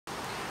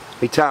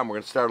Hey Tom, we're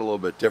going to start a little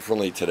bit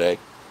differently today.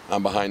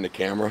 I'm behind the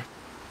camera,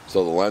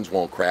 so the lens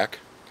won't crack.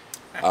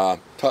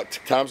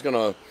 Tom's going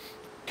to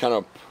kind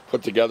of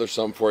put together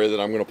something for you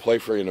that I'm going to play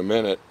for you in a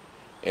minute,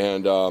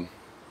 and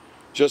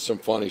just some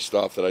funny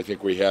stuff that I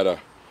think we have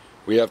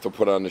to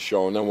put on the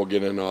show, and then we'll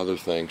get into other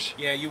things.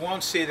 Yeah, you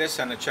won't see this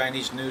on the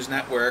Chinese News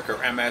Network or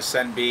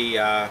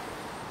MSNB,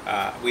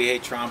 We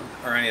Hate Trump,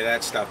 or any of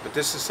that stuff, but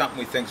this is something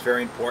we think is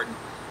very important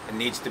and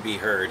needs to be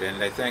heard,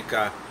 and I think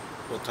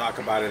we'll talk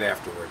about it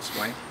afterwards.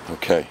 Wayne?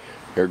 Okay,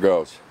 here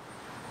goes.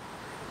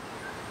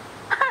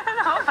 I don't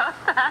know about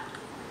that.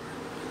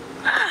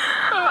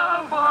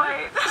 Oh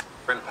boy.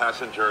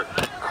 Passenger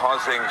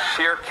causing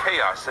sheer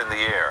chaos in the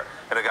air.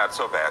 And it got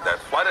so bad that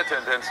flight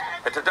attendants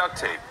had to duct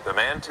tape the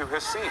man to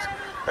his seat.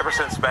 Ever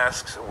since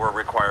masks were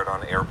required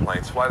on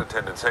airplanes, flight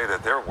attendants say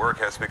that their work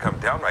has become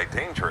downright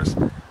dangerous.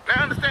 Now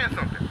understand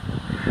something.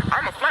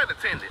 I'm a flight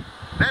attendant.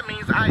 That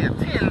means I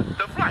attend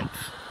the flights.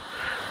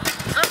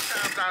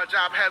 Sometimes our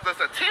job has us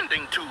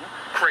attending to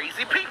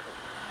crazy people.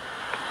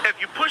 If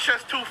you push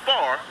us too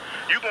far,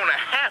 you're gonna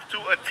have to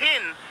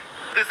attend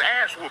this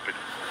ass whooping.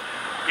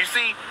 You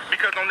see,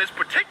 because on this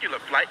particular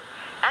flight,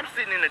 I'm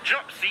sitting in the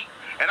jump seat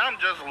and I'm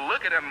just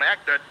looking at him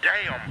act a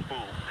damn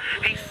fool.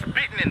 He's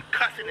spitting and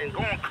cussing and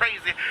going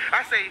crazy.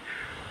 I say,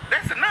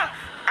 that's enough.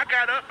 I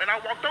got up and I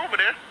walked over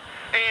there,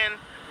 and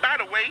by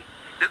the way,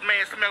 this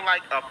man smelled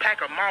like a pack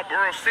of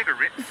Marlboro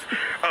cigarettes,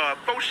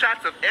 4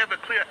 shots of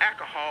Everclear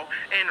alcohol,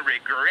 and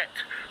regret.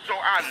 So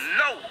I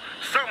know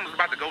something's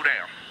about to go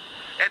down.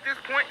 At this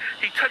point,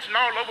 he touching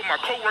all over my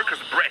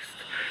coworker's breast,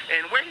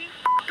 and where he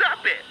f***ed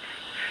up at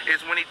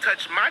is when he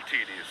touched my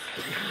titties,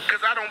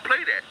 because I don't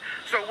play that.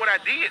 So what I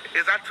did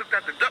is I took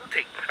out the duct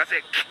tape. I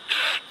said,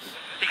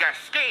 he got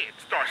scared,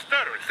 started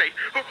stuttering, say,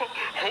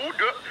 hold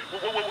up,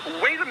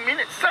 wait a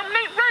minute, something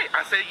ain't right.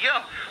 I said,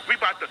 yeah, we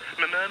about to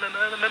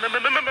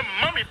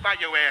mummify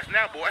your ass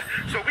now, boy.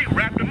 So we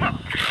wrapped him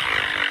up.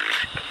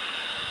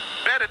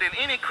 Better than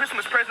any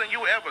Christmas present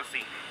you ever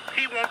see.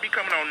 He won't be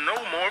coming on no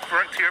more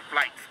Frontier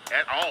flights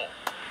at all.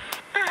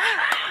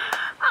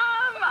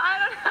 I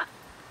don't know.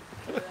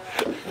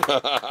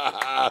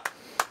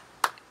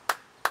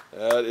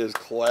 That is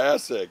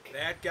classic.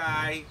 That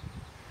guy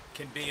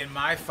can be in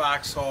my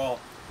foxhole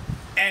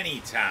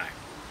anytime.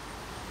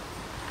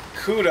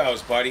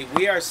 Kudos, buddy.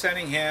 We are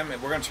sending him,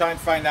 and we're going to try and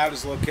find out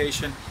his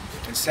location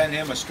and send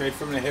him a straight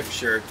from the hip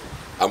shirt.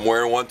 I'm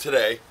wearing one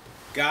today.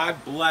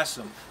 God bless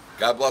him.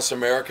 God bless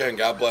America, and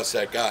God bless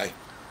that guy.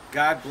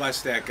 God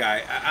bless that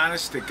guy.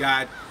 Honest to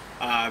God,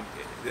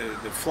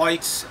 the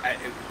flights.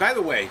 By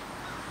the way,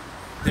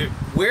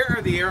 where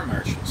are the air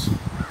marshals?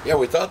 Yeah,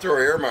 we thought there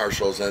were air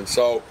marshals, and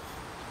so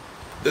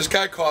this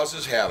guy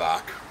causes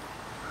havoc.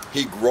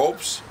 He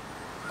gropes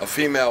a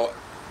female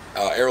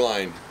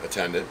airline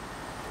attendant,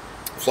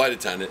 flight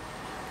attendant,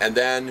 and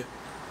then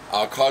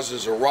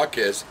causes a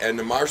ruckus. And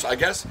the marshal, I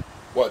guess,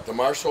 what, the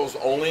marshals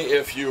only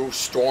if you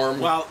storm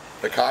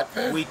the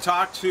cockpit? We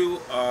talked to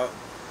a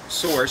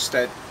source,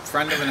 that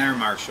friend of an air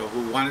marshal,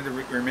 who wanted to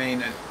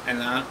remain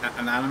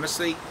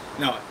anonymously.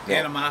 No,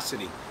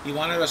 animosity. He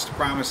wanted us to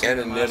promise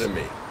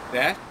anonymity.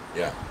 That?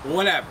 Yeah.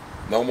 Whatever.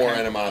 No more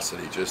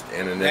animosity, just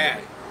anonymity.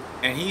 That.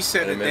 And he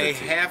said that they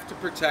have to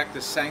protect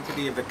the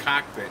sanctity of the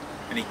cockpit,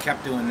 and he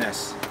kept doing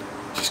this.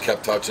 Just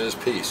kept touching his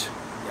piece.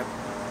 Yep.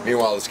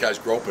 Meanwhile, this guy's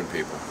groping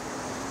people.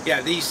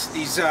 Yeah,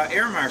 these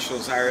air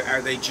marshals,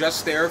 are they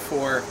just there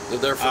for, they're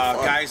there for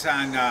fun. Guys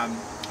on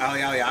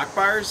Ali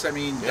Akbars? I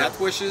mean, death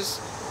wishes?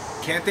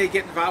 Can't they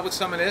get involved with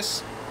some of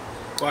this?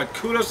 But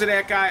kudos to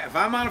that guy. If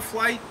I'm on a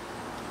flight,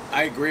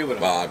 I agree with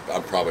him. Well,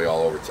 I'm probably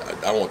all over.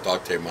 I won't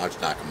duct tape him. I'll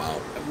just knock him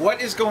out. What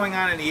is going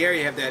on in the air?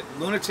 You have that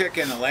lunatic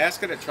in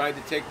Alaska that tried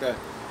to take it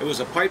was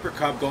a Piper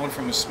Cub going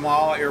from a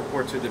small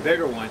airport to the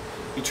bigger one.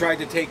 He tried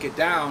to take it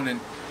down, and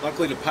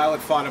luckily the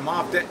pilot fought him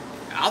off.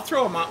 I'll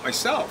throw him out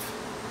myself.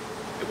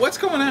 What's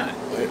going on?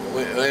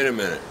 Wait a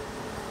minute.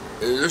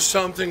 Is there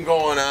something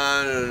going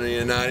on in the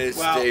United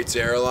States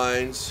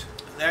Airlines?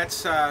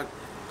 That's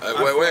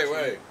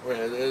wait.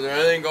 Is there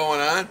anything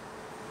going on?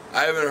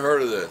 I haven't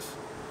heard of this.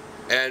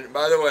 And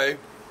by the way,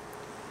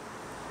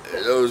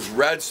 those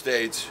red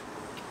states,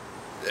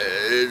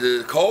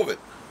 COVID,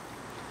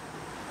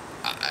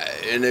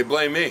 and they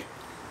blame me.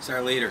 It's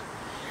our leader.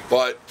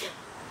 But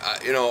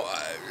you know,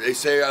 they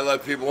say I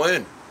let people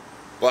in,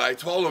 but I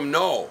told them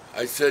no.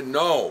 I said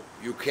no,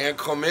 you can't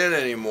come in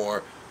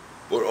anymore,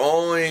 but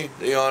only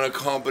the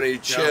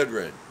unaccompanied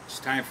children. It's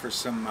time for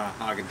some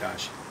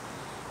Haagen-Dazs.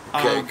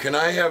 Okay, can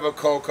I have a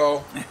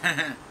cocoa?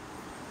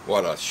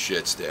 What a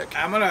shit stick.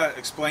 I'm going to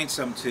explain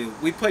something to...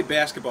 We played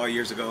basketball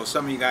years ago.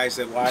 Some of you guys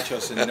that watch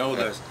us and know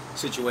the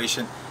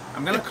situation.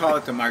 I'm going to call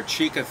it the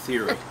Marchika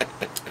theory.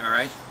 All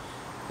right?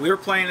 We were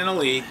playing in a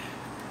league.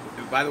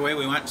 By the way,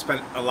 we went and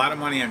spent a lot of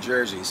money on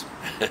jerseys.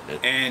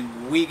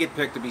 And we get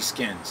picked to be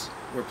skins.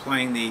 We're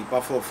playing the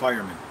Buffalo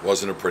Firemen.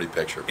 Wasn't a pretty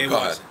picture. It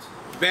wasn't.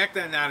 Back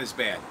then, not as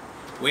bad.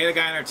 We had a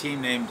guy on our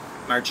team named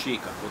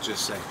Marchika, we'll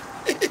just say.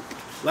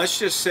 Let's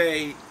just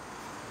say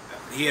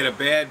he had a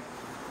bad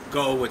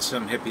go with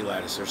some hippie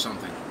lettuce or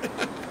something,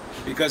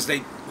 because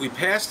We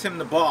passed him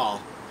the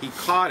ball. He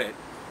caught it,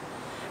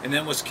 and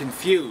then was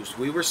confused.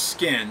 We were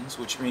skins,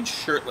 which means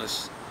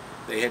shirtless.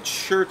 They had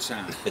shirts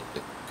on.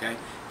 Okay.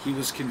 He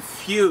was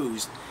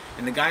confused,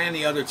 and the guy on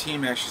the other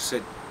team actually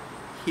said,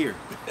 "Here,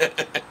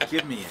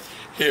 give me it."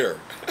 Here.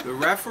 The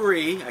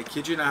referee, I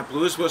kid you not,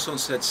 blew his whistle and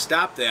said,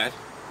 "Stop that.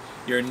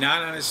 You're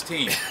not on his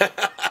team."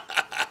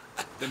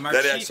 The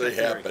That actually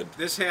theory. happened.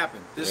 This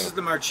happened. This Yeah. is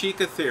the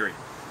Marchica theory.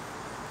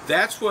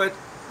 That's what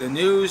the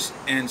news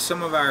and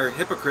some of our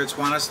hypocrites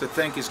want us to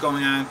think is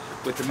going on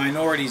with the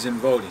minorities in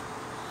voting.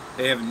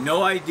 They have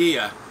no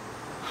idea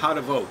how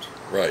to vote.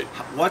 Right.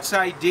 What's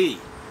ID?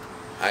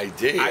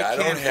 ID? I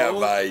don't can't have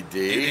vote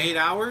ID. In 8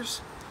 hours?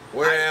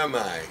 Where am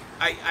I?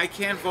 I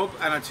can't vote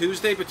on a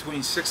Tuesday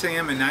between 6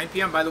 a.m. and 9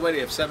 p.m. By the way, they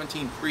have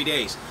 17 free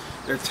days.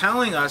 They're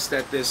telling us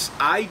that this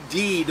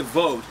ID to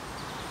vote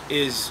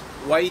is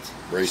white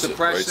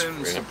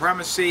suppression,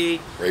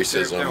 supremacy.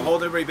 Racism. They're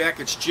holding everybody back.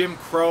 It's Jim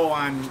Crow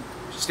on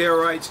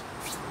steroids.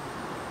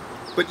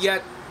 But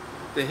yet,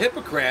 the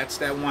hypocrites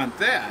that want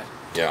that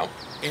Yeah.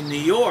 in New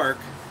York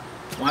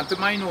want the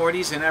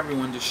minorities and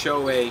everyone to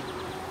show a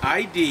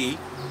ID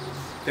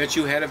that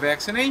you had a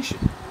vaccination.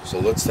 So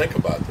let's think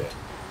about that.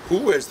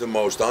 Who is the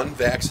most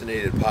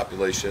unvaccinated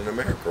population in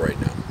America right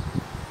now?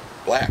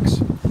 Blacks.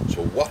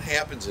 So what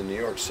happens in New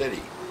York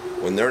City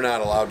when they're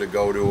not allowed to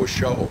go to a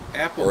show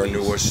or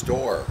into a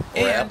store or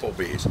And-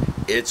 Applebee's?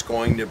 It's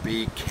going to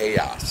be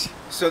chaos.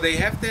 So they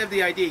have to have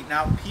the ID.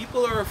 Now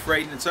people are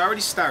afraid, and it's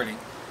already starting.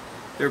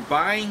 They're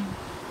buying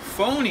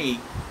phony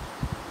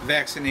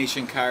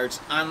vaccination cards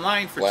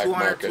online for Black $200,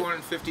 market.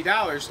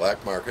 $250.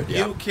 Black market,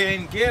 yeah. You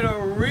can get a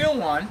real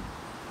one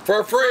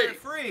For free.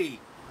 for free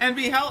and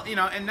be held,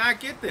 and not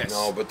get this.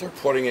 No, but they're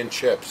putting in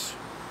chips.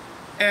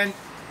 And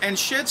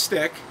shit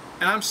stick,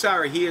 and I'm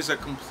sorry, he is a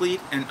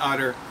complete and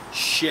utter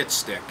shit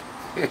stick,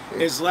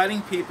 is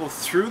letting people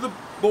through the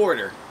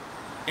border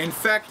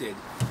infected.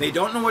 They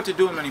don't know what to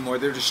do with them anymore.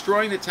 They're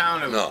destroying the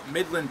town of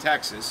Midland,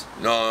 Texas.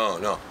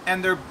 No.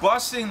 And they're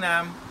busing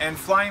them and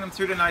flying them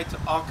through the night to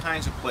all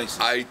kinds of places.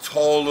 I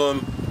told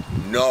them,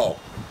 no,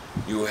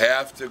 you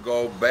have to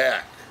go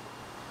back.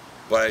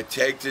 But I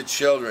take the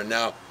children.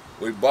 Now,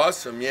 we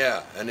bust them,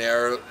 yeah, and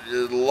they're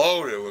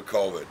loaded with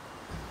COVID.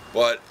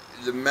 But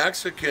the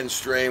Mexican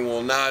strain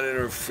will not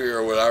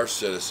interfere with our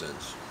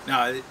citizens.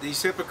 Now,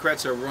 these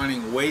hypocrites are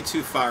running way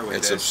too far with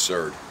It's this.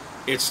 absurd.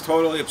 It's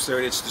totally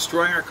absurd. It's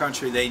destroying our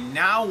country. They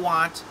now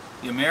want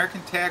the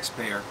American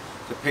taxpayer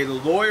to pay the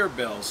lawyer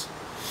bills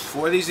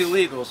for these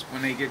illegals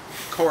when they get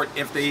court,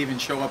 if they even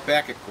show up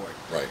back at court.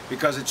 Right.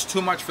 Because it's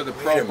too much for the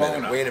Wait pro a minute,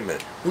 bono. wait a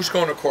minute. Who's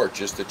going to court?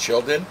 Just the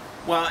children?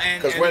 Well,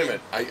 and Because wait a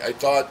minute, I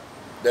thought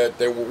that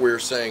we were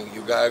saying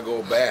you got to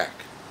go back.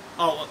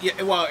 Oh,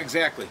 yeah. Well,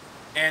 exactly.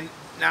 And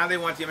now they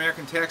want the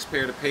American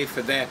taxpayer to pay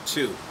for that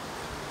too.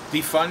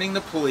 Defunding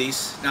the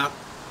police. Now,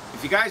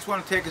 if you guys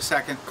want to take a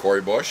second,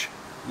 Cory Bush?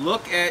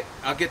 look at,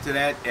 I'll get to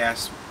that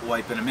ass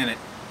wipe in a minute.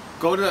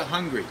 Go to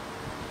Hungary.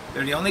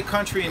 They're the only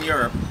country in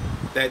Europe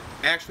that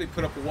actually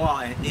put up a wall,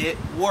 and it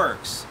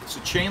works. It's a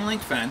chain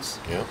link fence,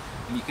 Yeah.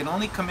 and you can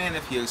only come in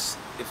if you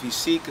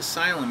seek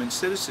asylum and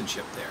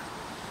citizenship there.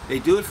 They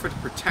do it for the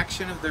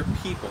protection of their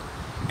people.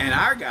 And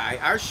our guy,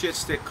 our shit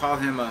stick, called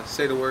him a,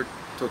 say the word,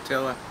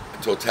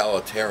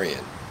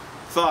 Totalitarian.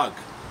 thug.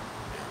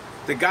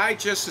 The guy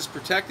just is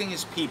protecting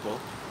his people,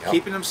 Yep.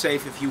 keeping them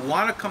safe. If you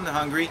want to come to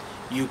Hungary,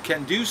 you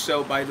can do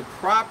so by the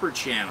proper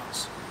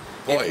channels.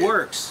 Boy, it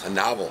works. A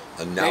novel.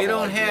 They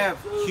don't idea. have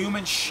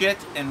human shit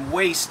and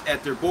waste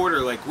at their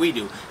border like we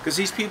do. Because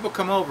these people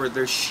come over,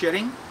 they're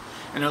shitting,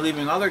 and they're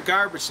leaving all their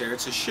garbage there.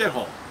 It's a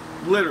shithole,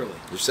 literally.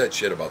 You said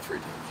shit about 3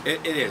 times.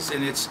 It is,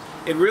 and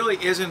it really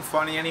isn't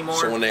funny anymore.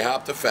 So when they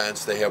hop the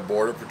fence, they have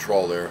border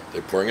patrol there. They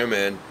bring them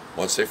in.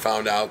 Once they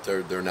found out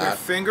they're they're not,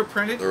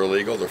 fingerprinted. they're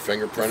illegal. They're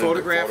fingerprinted.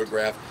 Photographed. They're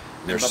photographed.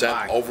 And they're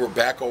Bye-bye. sent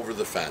back over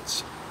the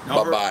fence.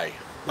 Over- Bye-bye.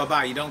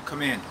 Bye-bye, you don't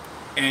come in.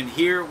 And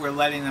here we're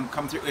letting them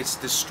come through. It's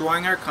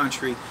destroying our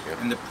country.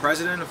 Yep. And the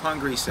president of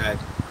Hungary said,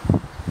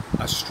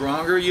 a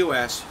stronger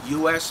U.S.,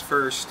 U.S.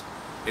 first,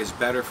 is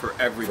better for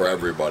everybody. For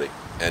everybody.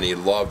 And he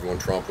loved when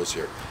Trump was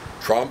here.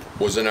 Trump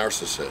was a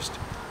narcissist.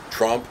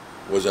 Trump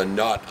was a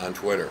nut on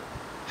Twitter.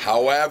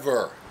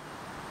 However,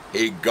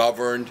 he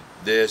governed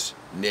this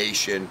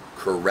nation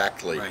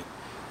correctly. Right.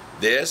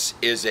 This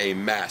is a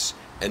mess.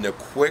 And the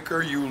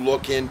quicker you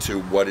look into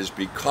what is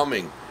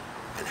becoming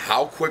and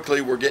how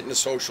quickly we're getting to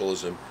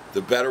socialism,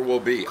 the better we'll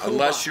be. Cuba.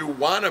 Unless you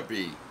want to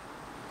be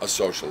a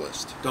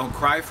socialist. Don't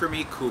cry for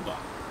me, Cuba.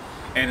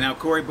 And now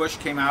Cory Bush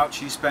came out.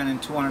 She's spending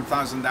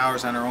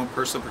 $200,000 on her own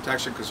personal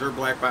protection because her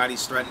black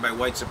body's threatened by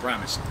white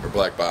supremacists. Her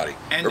black body.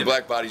 End Her of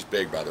black body's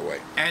big, by the way.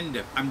 End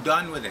of. I'm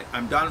done with it.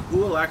 I'm done.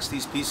 Who elects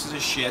these pieces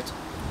of shit?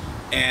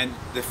 And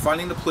they're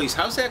funding the police.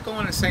 How's that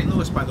going in St.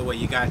 Louis, by the way?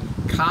 You got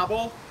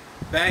Kabul,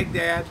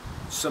 Baghdad,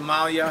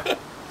 Somalia,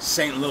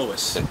 St.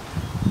 Louis.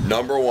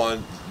 Number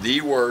one,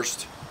 the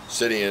worst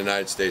city in the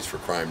United States for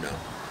crime now.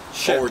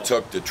 Shithole.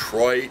 Overtook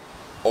Detroit,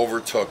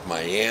 overtook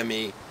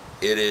Miami.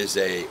 It is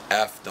a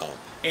F dump.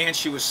 And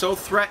she was so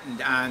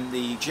threatened on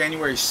the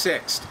January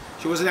 6th.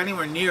 She wasn't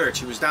anywhere near it.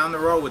 She was down the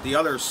road with the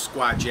other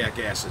squad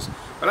jackasses.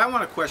 But I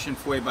want a question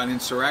for you about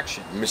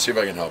insurrection. Let me see if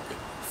I can help you.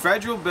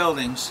 Federal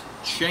buildings,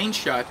 chain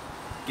shut,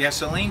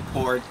 gasoline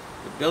poured,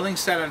 the building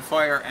set on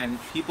fire, and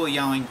people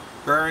yelling,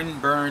 burn,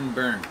 burn,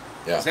 burn.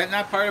 Yeah. Is that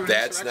not part of an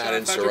That's insurrection? not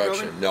on a federal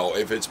insurrection. building? No,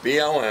 if it's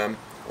BLM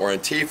or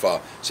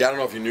Antifa, see, I don't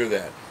know if you knew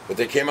that, but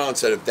they came out and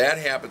said if that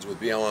happens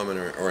with BLM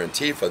or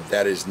Antifa,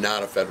 that is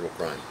not a federal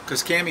crime.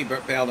 Because Cammie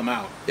bailed them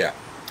out. Yeah.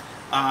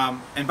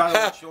 And by the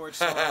way, George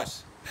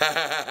Soros.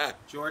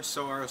 George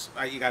Soros,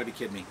 you got to be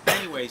kidding me.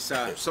 Anyways,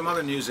 some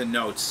other news and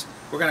notes.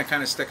 We're going to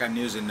kind of stick on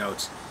news and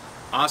notes.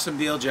 Awesome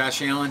deal,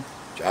 Josh Allen.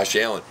 Josh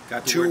Allen,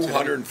 Got to work today.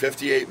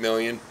 $258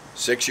 million,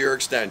 6-year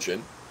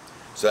extension.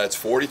 So that's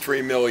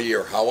 $43 million a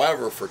year.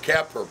 However, for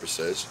cap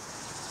purposes,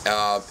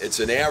 it's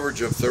an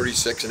average of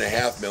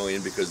 $36.5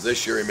 million because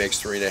this year he makes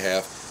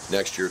 $3.5,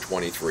 next year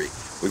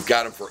 $23. We've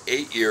got him for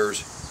 8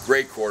 years.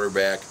 Great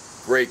quarterback,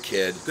 great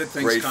kid, Good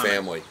things great coming.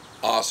 family.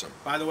 Awesome.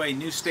 By the way,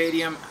 new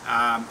stadium.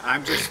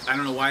 I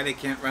don't know why they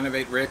can't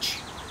renovate Rich,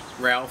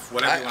 Ralph,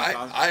 whatever you want to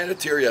call him. I had a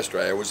tear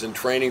yesterday. I was in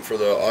training for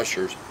the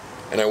ushers,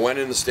 and I went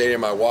in the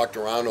stadium. I walked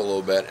around a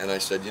little bit, and I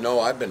said, you know,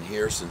 I've been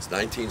here since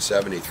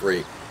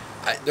 1973.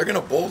 They're going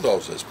to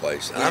bulldoze this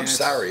place. And Yeah, I'm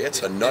sorry,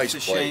 it's a nice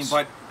it's a place.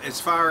 shame, but as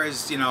far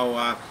as,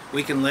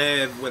 we can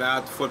live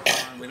without football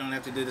and we don't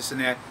have to do this and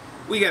that,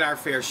 we get our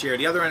fair share.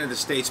 The other end of the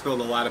state's built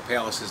a lot of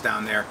palaces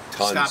down there.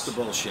 Tons. Stop the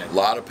bullshit. A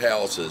lot of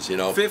palaces,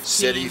 15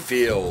 City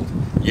Field,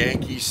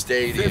 Yankee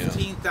Stadium.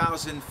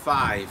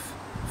 15,005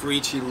 for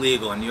each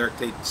illegal in New York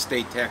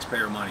State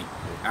taxpayer money.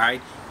 All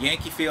right,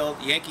 Yankee Field,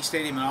 Yankee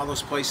Stadium, and all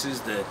those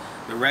places. The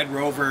Red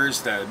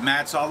Rovers, the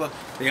Mets,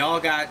 they all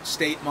got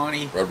state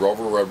money. Red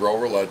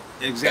Rover, let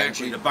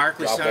Exactly. Benji The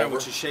Barclays drop Center, over.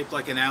 which is shaped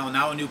like an L,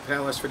 now a new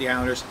palace for the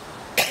Islanders.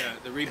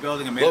 The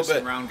rebuilding of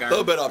Madison Round A Garden.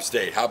 little bit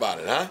upstate. How about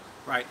it, huh?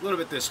 Right, a little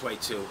bit this way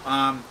too.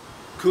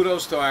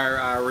 Kudos to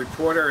our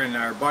reporter and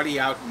our buddy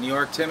out in New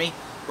York, Timmy.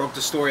 Broke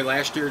the story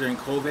last year during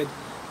COVID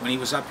when he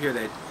was up here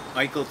that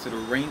Eichel to the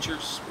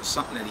Rangers was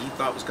something that he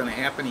thought was going to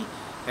happen. He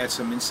had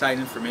some inside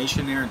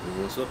information there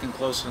and was looking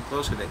closer and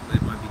closer that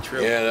it might be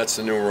true. Yeah, that's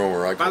the new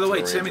rumor. By the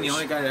way, Timmy, the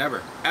only guy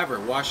that ever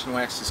washed and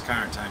waxed his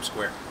car in Times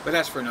Square. But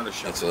that's for another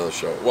show. That's another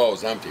show. Well, it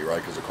was empty,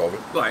 right, because of COVID?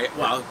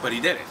 But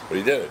he did it. But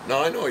he did it.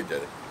 No, I know he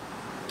did it.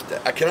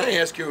 Can I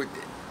ask you,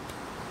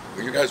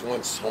 were you guys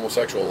once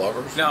homosexual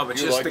lovers? No, but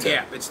You just liked the it?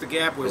 Gap. It's the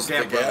Gap with It's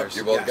Gap the Gap? Brothers.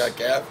 You both Yes. got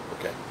Gap?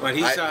 Okay. But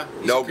he's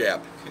no a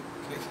Gap.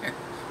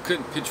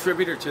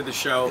 contributor to the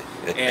show.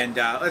 And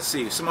let's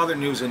see, some other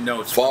news and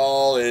notes.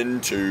 Fall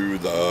into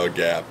the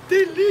Gap.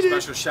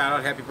 Special shout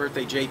out, happy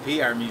birthday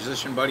JP, our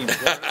musician buddy in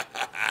Florida.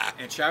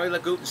 And Charlie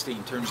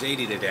Lagutenstein turns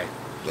 80 today.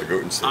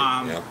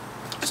 Lagutenstein, yeah.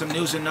 Some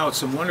news and notes,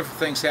 some wonderful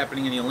things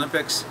happening in the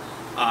Olympics.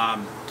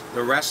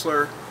 The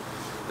wrestler,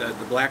 the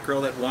black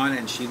girl that won,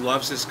 and she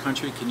loves this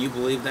country. Can you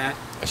believe that?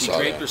 She saw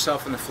draped that.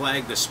 herself in the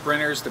flag. The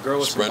sprinters, the girl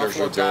with some Sprinters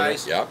buffalo are doing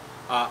ties. it, yep.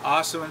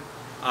 Awesome.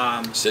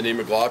 Cindy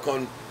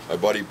McLaughlin, my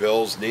buddy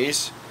Bill's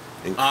niece,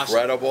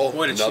 incredible. Awesome.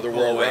 Boy, did she Another pull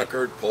world away.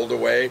 record, pulled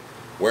away,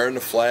 wearing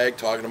the flag,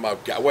 talking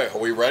about God. Wait, are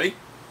we ready?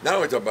 Not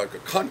only talking about the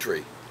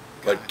country,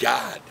 but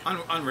God.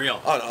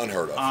 Unreal.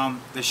 Unheard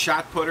of. The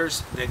shot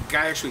putters, the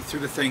guy actually threw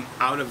the thing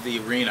out of the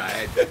arena.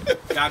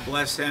 God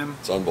bless him.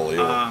 It's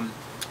unbelievable.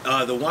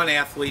 The one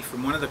athlete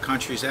from one of the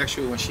countries,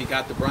 actually, when she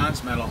got the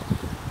bronze medal,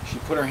 she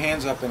put her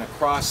hands up in a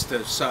cross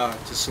to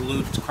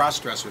salute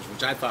cross-dressers,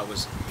 which I thought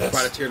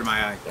brought a tear to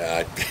my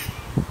eye.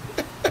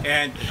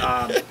 And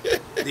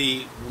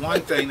the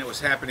one thing that was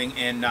happening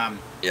in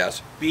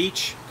Yes.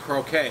 beach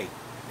croquet,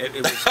 it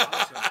was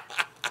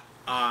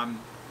awesome.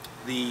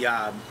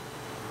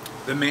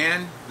 The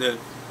man, the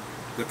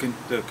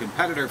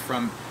competitor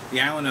from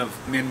the island of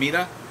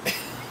Mamita,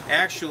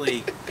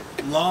 actually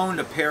loaned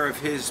a pair of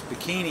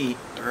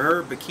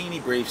her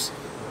bikini briefs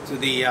to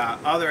the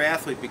other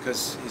athlete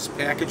because his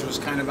package was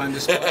kind of on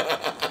display.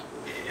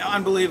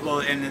 Unbelievable.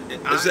 And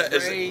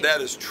That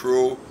is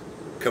true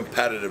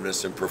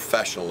competitiveness and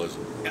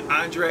professionalism.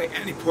 Andre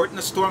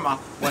Portnostorma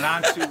went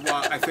on to,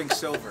 I think,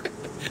 silver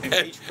in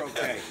beach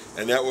croquet.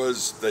 And that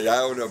was the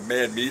island of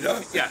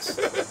Manmita? Yes.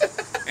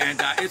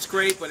 And it's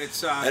great, but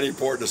it's... Any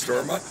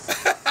Portnostorma?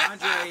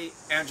 Andre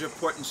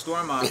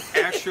Portnostorma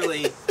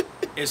actually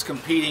is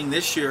competing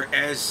this year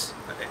as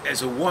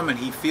a woman.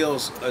 He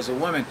feels as a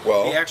woman.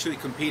 Well, he actually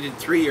competed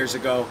 3 years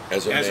ago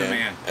as a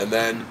man. And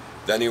then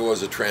he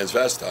was a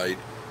transvestite,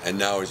 and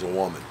now he's a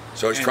woman.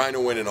 So he's trying to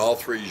win in all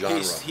three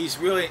genres. He's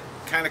really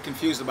kind of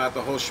confused about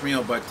the whole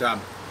schmeal, but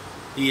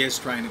he is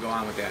trying to go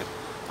on with that.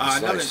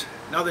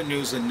 Another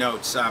news and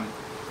notes.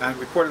 I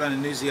reported on the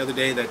news the other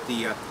day that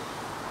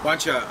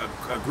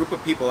a group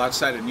of people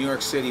outside of New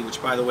York City, which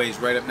by the way is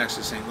right up next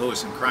to St.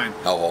 Louis in crime,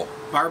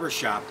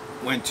 barbershop,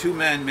 when two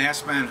men,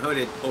 masked man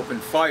hooded,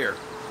 opened fire,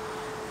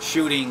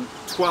 shooting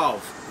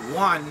 12,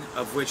 one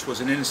of which was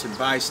an innocent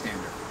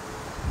bystander.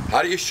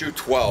 How do you shoot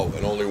 12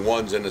 and only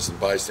one's innocent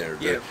bystander?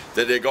 Yeah.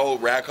 Did they go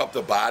rack up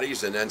the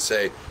bodies and then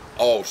say,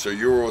 oh, so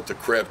you were with the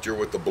crypt, you're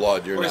with the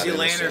blood, you're Or not is he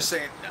laying there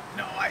innocent?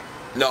 saying,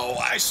 no,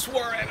 I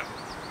swore at him.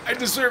 I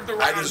deserve the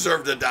round. I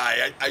deserve to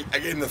die. I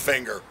gave him the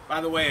finger.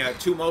 By the way,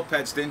 2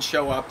 mopeds didn't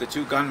show up. The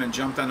 2 gunmen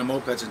jumped on the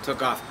mopeds and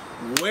took off.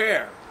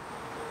 Where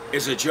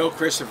is a Joe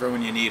Christopher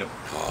when you need him?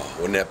 Oh,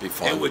 wouldn't that be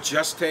fun? It would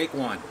just take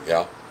one.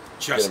 Yeah.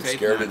 Just Get them take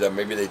scared one. to death.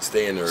 Maybe they'd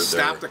stay in their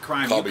Stop the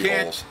crime. You cubby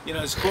can't. holes. You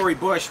know, it's Corey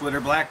Bush with her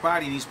black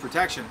body needs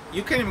protection.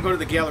 You can't even go to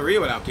the Galleria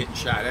without getting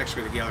shot.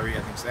 Actually, the Galleria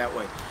I think's that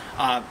way.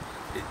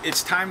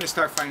 It's time to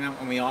start finding out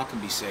when we all can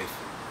be safe.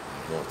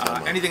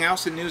 Anything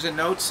else in news and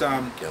notes?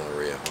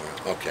 Galleria.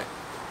 Okay.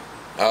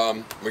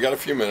 We got a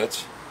few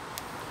minutes.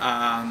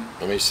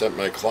 Let me set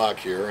my clock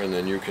here, and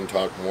then you can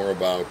talk more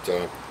about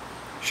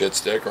shit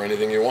stick or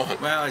anything you want.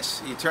 Well,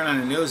 you turn on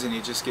the news and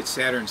you just get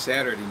sadder and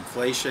sadder. The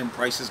inflation,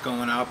 prices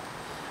going up.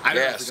 I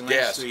don't know if it can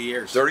last 3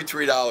 years.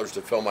 $33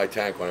 to fill my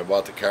tank when I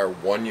bought the car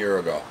 1 year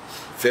ago.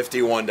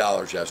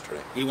 $51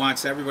 yesterday. He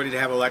wants everybody to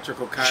have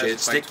electrical cars Shit by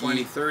sticky.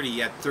 2030,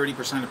 yet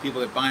 30% of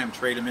people that buy them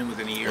trade them in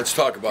within a year. Let's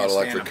talk about Can't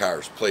stand electric them.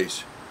 cars,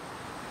 please.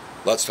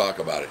 Let's talk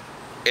about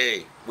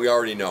it. We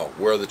already know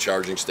where are the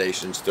charging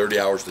stations, 30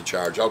 hours to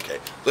charge. Okay,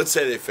 let's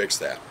say they fix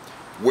that.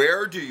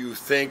 Where do you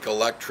think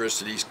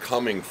electricity's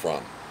coming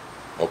from?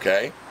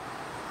 Okay?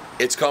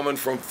 It's coming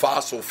from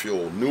fossil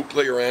fuel,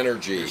 nuclear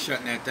energy. They're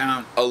shutting that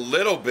down. A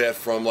little bit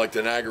from like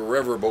the Niagara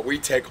River, but we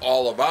take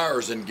all of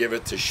ours and give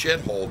it to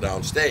shithole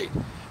downstate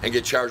and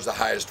get charged the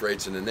highest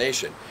rates in the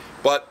nation.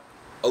 But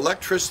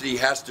electricity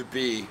has to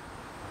be,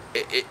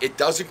 it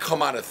doesn't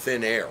come out of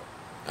thin air,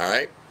 all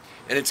right?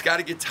 And it's got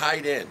to get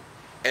tied in.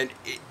 And,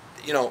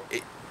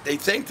 they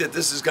think that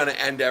this is going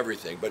to end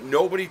everything, but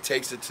nobody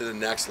takes it to the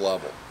next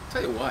level.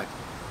 Tell you what,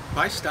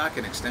 buy stock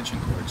in extension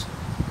cords.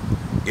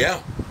 Yeah.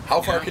 How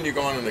far Yeah. can you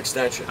go on an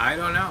extension? I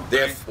don't know.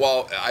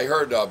 Well, I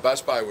heard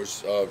Best Buy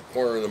was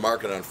cornering the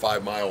market on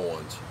 5-mile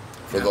ones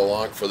for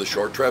the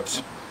short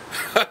trips.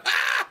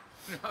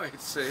 No,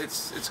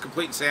 it's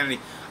complete insanity.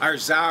 Our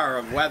czar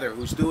of weather,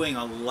 who's doing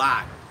a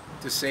lot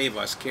to save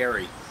us,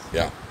 Kerry,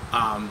 Yeah.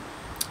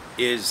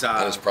 is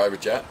On his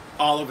private jet.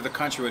 all over the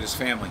country with his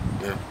family.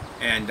 Yeah.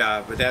 And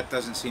but that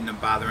doesn't seem to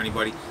bother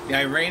anybody. The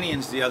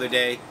Iranians the other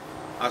day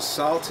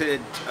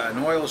assaulted an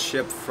oil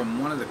ship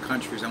from one of the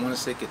countries. I want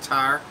to say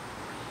Qatar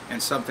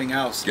and something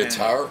else.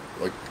 Guitar,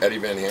 like Eddie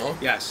Van Halen.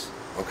 And, yes.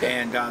 Okay.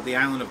 And the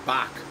island of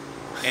Bach.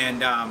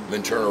 And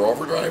Then Turner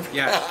Overdrive.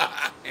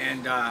 yes.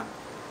 And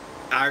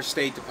our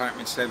State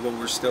Department said, well,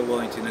 we're still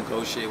willing to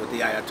negotiate with the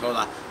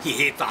Ayatollah. He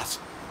hates us.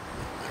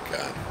 Oh my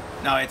God.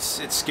 No,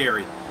 it's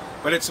scary.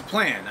 But it's a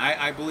plan.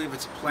 I believe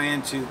it's a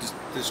plan to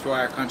destroy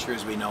our country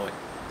as we know it.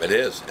 It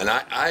is, and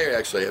I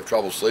actually have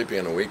trouble sleeping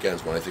on the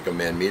weekends when I think of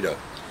Manmita,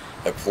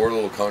 that poor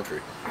little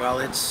country. Well,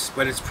 it's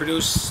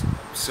produced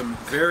some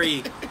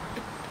very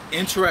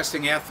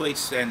interesting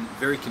athletes and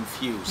very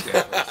confused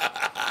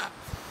athletes.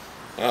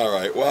 All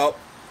right. Well,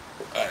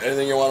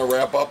 anything you want to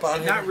wrap up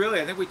on here? Not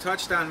really. I think we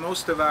touched on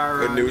most of our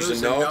Good news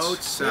and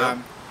notes. Yeah.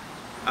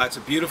 It's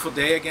a beautiful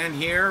day again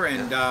here,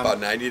 and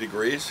About 90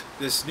 degrees.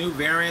 this new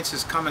variant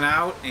is coming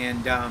out,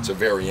 and It's a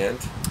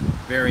variant.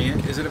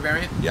 variant. Is it a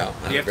variant? Yeah.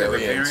 You have to have a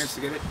variance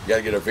to get it? You got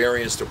to get a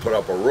variance to put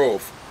up a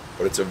roof,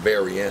 but it's a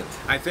variant.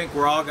 I think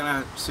we're all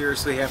gonna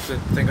seriously have to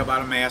think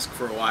about a mask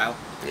for a while.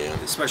 Yeah.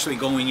 Especially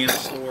going in a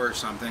store or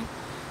something.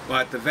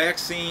 But the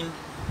vaccine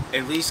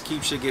at least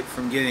keeps you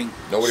from getting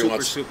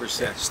super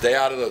sick. Stay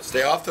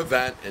off the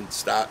vent and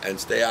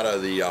stay out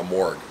of the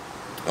morgue.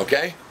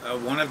 Okay?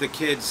 One of the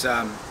kids'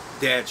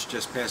 dads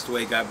just passed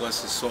away. God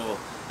bless his soul.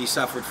 He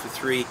suffered for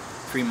three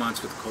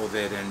months with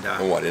COVID, and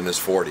And what, in his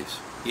 40s?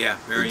 yeah,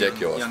 very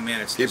Ridiculous. young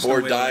man. People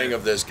are dying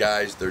of this,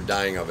 guys. They're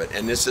dying of it.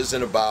 And this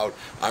isn't about,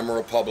 I'm a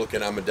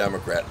Republican, I'm a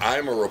Democrat.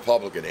 I'm a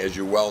Republican, as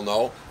you well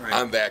know. Right.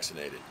 I'm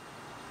vaccinated.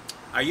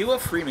 Are you a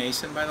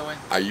Freemason, by the way?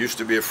 I used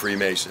to be a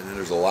Freemason, and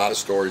there's a lot of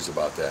stories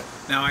about that.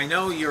 Now, I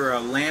know you're a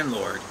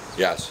landlord.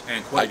 Yes.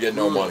 And quite I get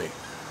no brutal.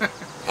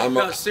 money.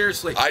 No,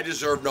 seriously. I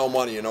deserve no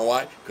money. You know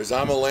why? Because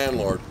I'm a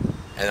landlord,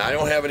 and I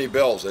don't have any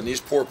bills, and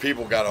these poor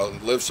people got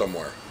to live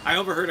somewhere. I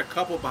overheard a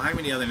couple behind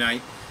me the other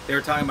night. They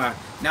were talking about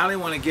now they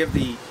want to give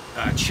the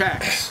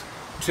checks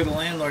to the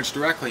landlords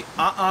directly.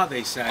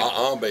 They said.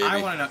 Baby.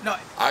 I want to know. No,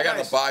 I got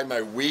guys, to buy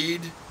my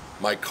weed,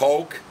 my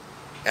Coke,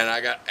 and I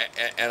got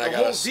The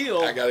whole deal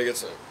I got to get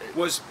some.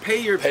 was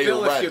pay your Pay your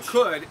bill if you rent.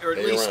 could, or at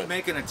Pay your least rent.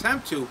 make an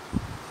attempt to.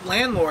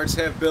 Landlords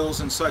have bills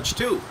and such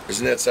too,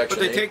 Isn't that Section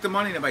but 8? they take the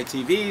money to buy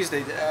TVs.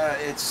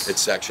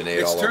 It's Section 8 all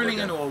It's over turning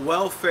again. into a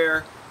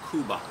welfare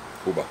Cuba.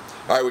 Cuba.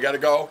 All right, we got to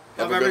go.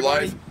 Have Love a good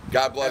everybody. life.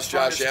 God bless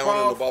Have fun Josh this Allen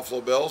and the 12.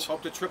 Buffalo Bills.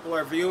 Hope to triple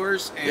our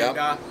viewers, and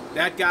Yep.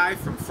 that guy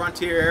from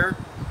Frontier Air,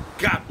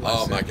 God bless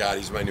Oh him. my God,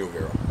 he's my new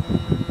hero.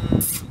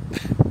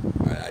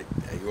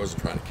 He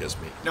wasn't trying to kiss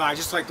me. No, I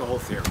just like the whole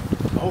theory.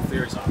 The whole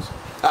theory is awesome.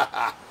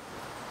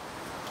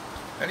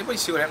 Anybody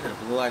see what happened to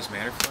the Blue Lives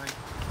Matter flag?